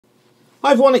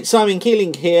Hi everyone, it's Simon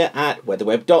Keeling here at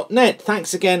weatherweb.net.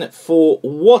 Thanks again for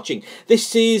watching.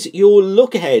 This is your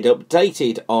look ahead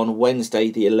updated on Wednesday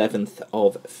the 11th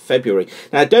of February.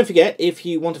 Now don't forget, if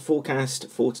you want a forecast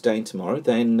for today and tomorrow,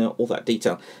 then all that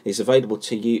detail is available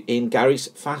to you in Gary's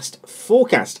Fast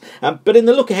Forecast. But in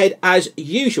the look ahead, as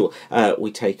usual,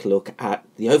 we take a look at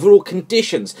the overall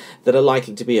conditions that are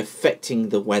likely to be affecting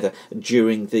the weather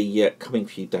during the coming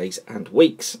few days and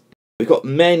weeks. We've got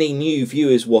many new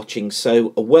viewers watching,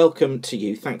 so a welcome to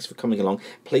you. Thanks for coming along.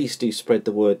 Please do spread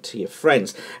the word to your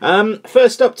friends.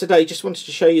 First up today, just wanted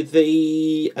to show you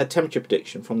the temperature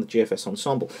prediction from the GFS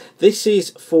Ensemble. This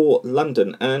is for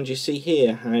London, and you see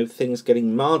here how things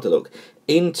getting milder look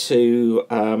into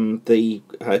the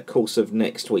course of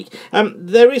next week.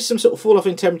 There is some sort of fall off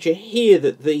in temperature here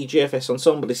that the GFS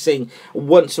Ensemble is seeing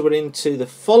once we're into the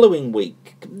following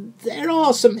week. There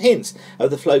are some hints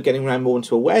of the flow getting around more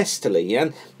into a westerly,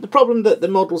 and the problem that the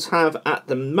models have at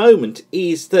the moment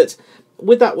is that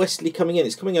with that westerly coming in,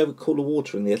 it's coming over cooler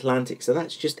water in the Atlantic, so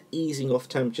that's just easing off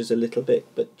temperatures a little bit.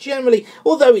 But generally,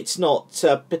 although it's not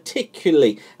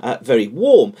particularly very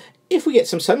warm, if we get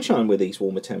some sunshine with these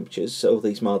warmer temperatures, or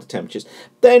these milder temperatures,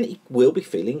 then it will be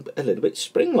feeling a little bit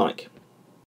spring-like.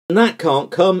 And that can't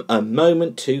come a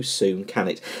moment too soon, can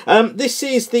it? This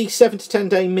is the 7 to 10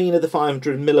 day mean of the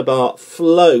 500 millibar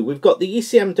flow. We've got the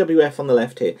ECMWF on the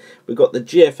left here. We've got the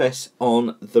GFS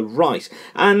on the right.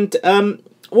 And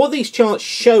what these charts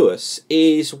show us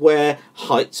is where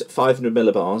heights at 500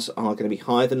 millibars are going to be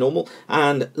higher than normal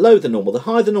and lower than normal. The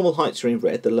higher than normal heights are in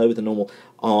red, the lower than normal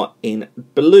are in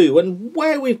blue. And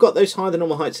where we've got those higher than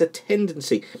normal heights, the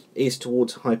tendency is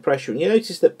towards high pressure. And you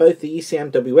notice that both the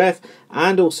ECMWF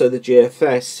and also the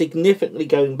GFS significantly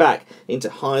going back into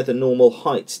higher than normal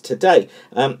heights today.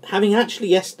 Having actually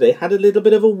yesterday had a little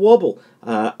bit of a wobble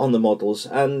on the models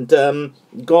and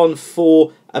gone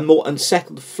for a more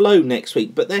unsettled flow next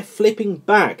week, but they're flipping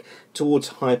back towards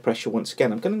high pressure once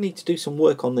again. I'm going to need to do some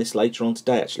work on this later on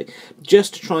today, actually,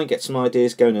 just to try and get some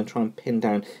ideas going and try and pin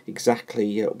down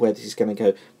exactly where this is going to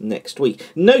go next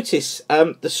week. Notice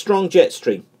the strong jet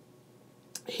stream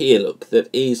here, look, that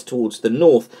is towards the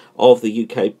north of the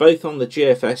UK, both on the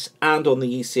GFS and on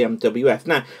the ECMWF.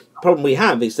 Now, the problem we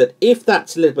have is that if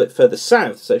that's a little bit further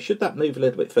south, so should that move a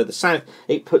little bit further south,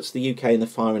 it puts the UK in the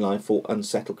firing line for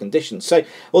unsettled conditions. So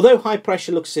although high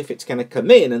pressure looks as if it's going to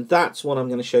come in, and that's what I'm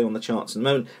going to show you on the charts in a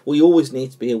moment, we always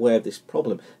need to be aware of this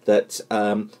problem that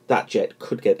that jet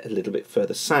could get a little bit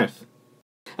further south.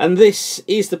 And this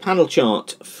is the panel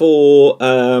chart for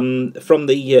from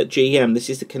the GEM. This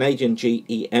is the Canadian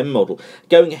GEM model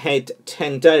going ahead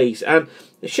 10 days. And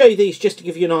I'll show you these just to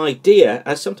give you an idea,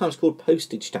 as sometimes called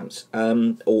postage stamps,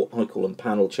 or I call them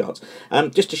panel charts,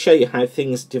 just to show you how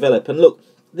things develop. And look,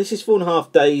 this is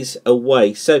 4.5 days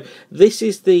away. So this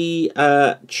is the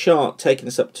chart taking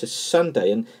us up to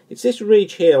Sunday. And it's this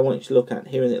ridge here I want you to look at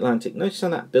here in the Atlantic. Notice how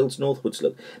that builds northwards,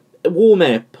 look. Warm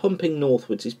air pumping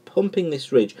northwards is pumping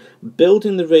this ridge,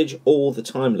 building the ridge all the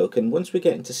time, look. And once we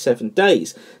get into 7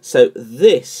 days, so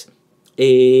this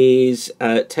is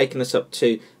taking us up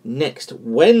to next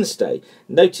Wednesday.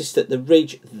 Notice that the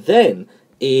ridge then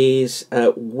is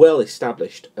well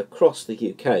established across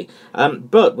the UK,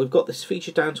 but we've got this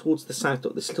feature down towards the south,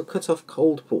 look, this little cut off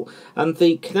cold pool, and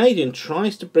the Canadian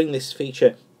tries to bring this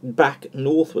feature back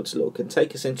northwards, look, and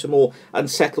take us into more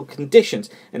unsettled conditions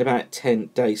in about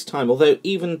 10 days time, although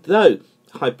even though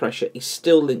high pressure is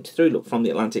still linked through, look, from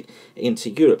the Atlantic into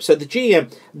Europe. So the GEM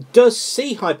does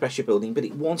see high pressure building, but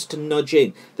it wants to nudge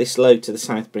in this low to the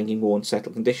south, bringing more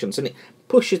unsettled conditions, and it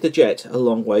pushes the jet a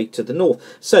long way to the north.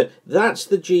 So that's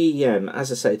the GEM.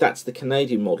 As I say, that's the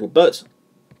Canadian model. But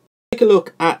take a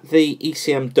look at the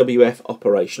ECMWF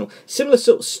operational. Similar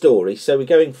sort of story. So we're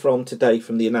going from today,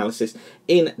 from the analysis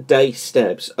in day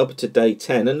steps up to day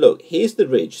 10. And look, here's the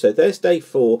ridge. So there's day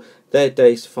 4, there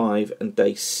days 5 and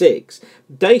day 6.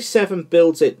 Day 7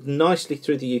 builds it nicely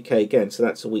through the UK again, so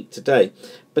that's a week today.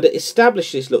 But it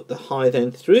establishes, look, the high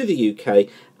then through the UK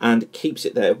and keeps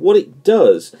it there. What it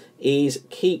does is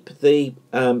keep the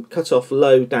cut-off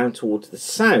low down towards the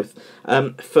south,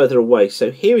 further away.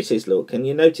 So here it is, look, and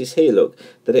you notice here, look,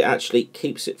 that it actually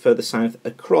keeps it further south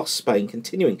across Spain,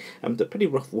 continuing the pretty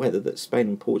rough weather that Spain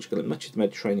and Portugal and much of the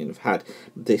Mediterranean have had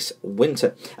this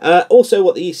winter. Also,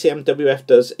 what the ECMWF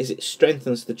does is it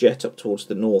strengthens the jet up towards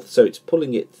the north, so it's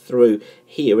pulling it through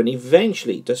here, and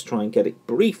eventually it does try and get it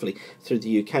briefly through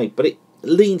the UK, but it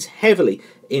leans heavily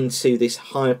into this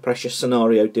higher pressure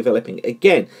scenario developing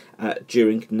again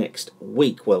during next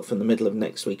week, well, from the middle of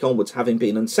next week onwards, having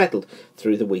been unsettled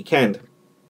through the weekend.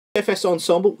 GFS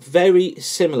Ensemble, very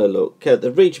similar look. The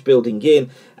ridge building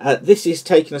in. This is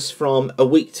taking us from a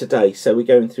week today, so we're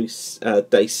going through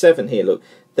day 7 here. Look,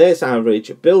 there's our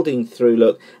ridge building through.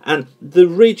 Look, and the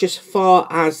ridge, as far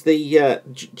as the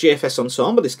GFS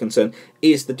Ensemble is concerned,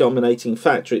 is the dominating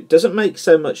factor. It doesn't make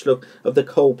so much look of the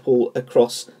coal pool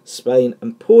across Spain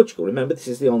and Portugal. Remember, this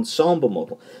is the Ensemble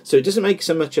model, so it doesn't make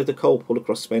so much of the coal pool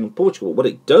across Spain and Portugal. What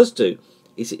it does do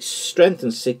is it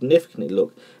strengthens significantly,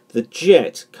 look, the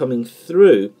jet coming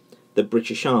through the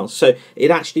British Isles. So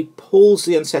it actually pulls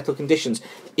the unsettled conditions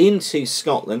into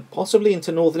Scotland, possibly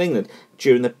into Northern England,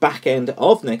 during the back end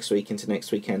of next week into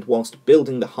next weekend, whilst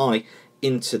building the high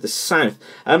into the south.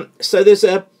 So there's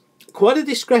quite a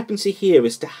discrepancy here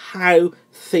as to how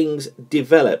things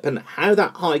develop and how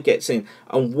that high gets in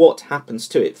and what happens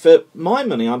to it. For my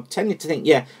money, I'm tending to think,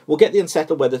 yeah, we'll get the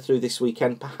unsettled weather through this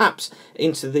weekend, perhaps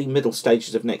into the middle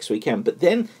stages of next weekend. But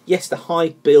then, yes, the high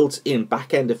builds in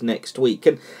back end of next week.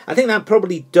 And I think that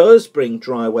probably does bring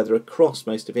dry weather across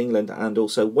most of England and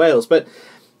also Wales. But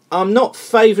I'm not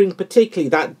favouring particularly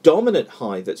that dominant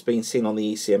high that's been seen on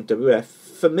the ECMWF.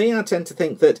 For me, I tend to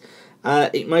think that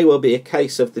it may well be a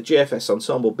case of the GFS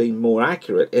Ensemble being more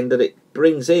accurate in that it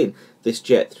brings in this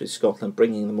jet through Scotland,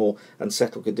 bringing the more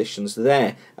unsettled conditions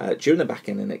there during the back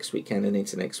end of next weekend and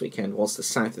into next weekend, whilst the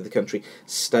south of the country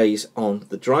stays on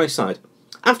the dry side.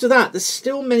 After that, there's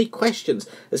still many questions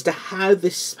as to how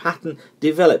this pattern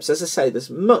develops. As I say, there's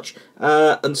much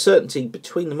uncertainty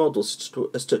between the models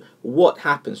as to what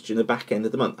happens during the back end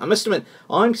of the month. I must admit,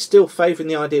 I'm still favouring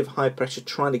the idea of high pressure,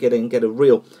 trying to get in and get a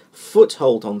real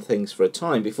foothold on things for a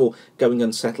time before going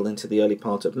unsettled into the early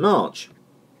part of March.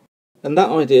 And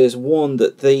that idea is one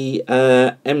that the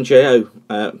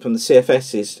MJO from the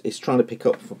CFS is trying to pick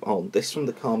up on. This from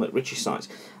the Calm at Ritchie site,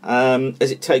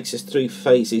 as it takes us through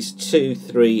phases 2,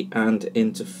 3 and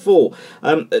into 4.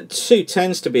 2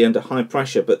 tends to be under high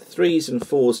pressure, but 3s and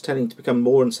 4s tending to become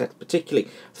more unsettled, particularly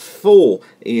 4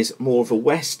 is more of a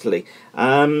westerly.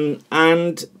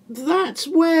 And that's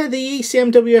where the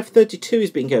ECMWF 32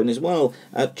 has been going as well,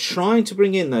 trying to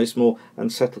bring in those more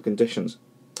unsettled conditions.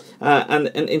 And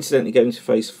incidentally, going to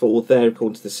phase 4 there,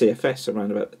 according to the CFS,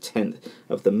 around about the 10th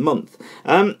of the month.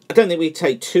 I don't think we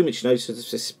take too much notice of the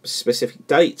specific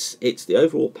dates. It's the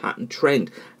overall pattern trend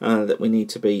that we need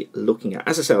to be looking at.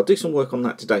 As I say, I'll do some work on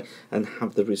that today and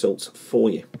have the results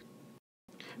for you.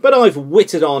 But I've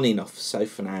whittled on enough, so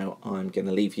for now I'm going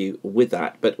to leave you with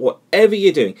that. But whatever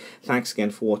you're doing, thanks again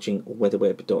for watching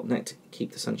weatherweb.net.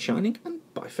 Keep the sun shining, and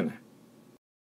bye for now.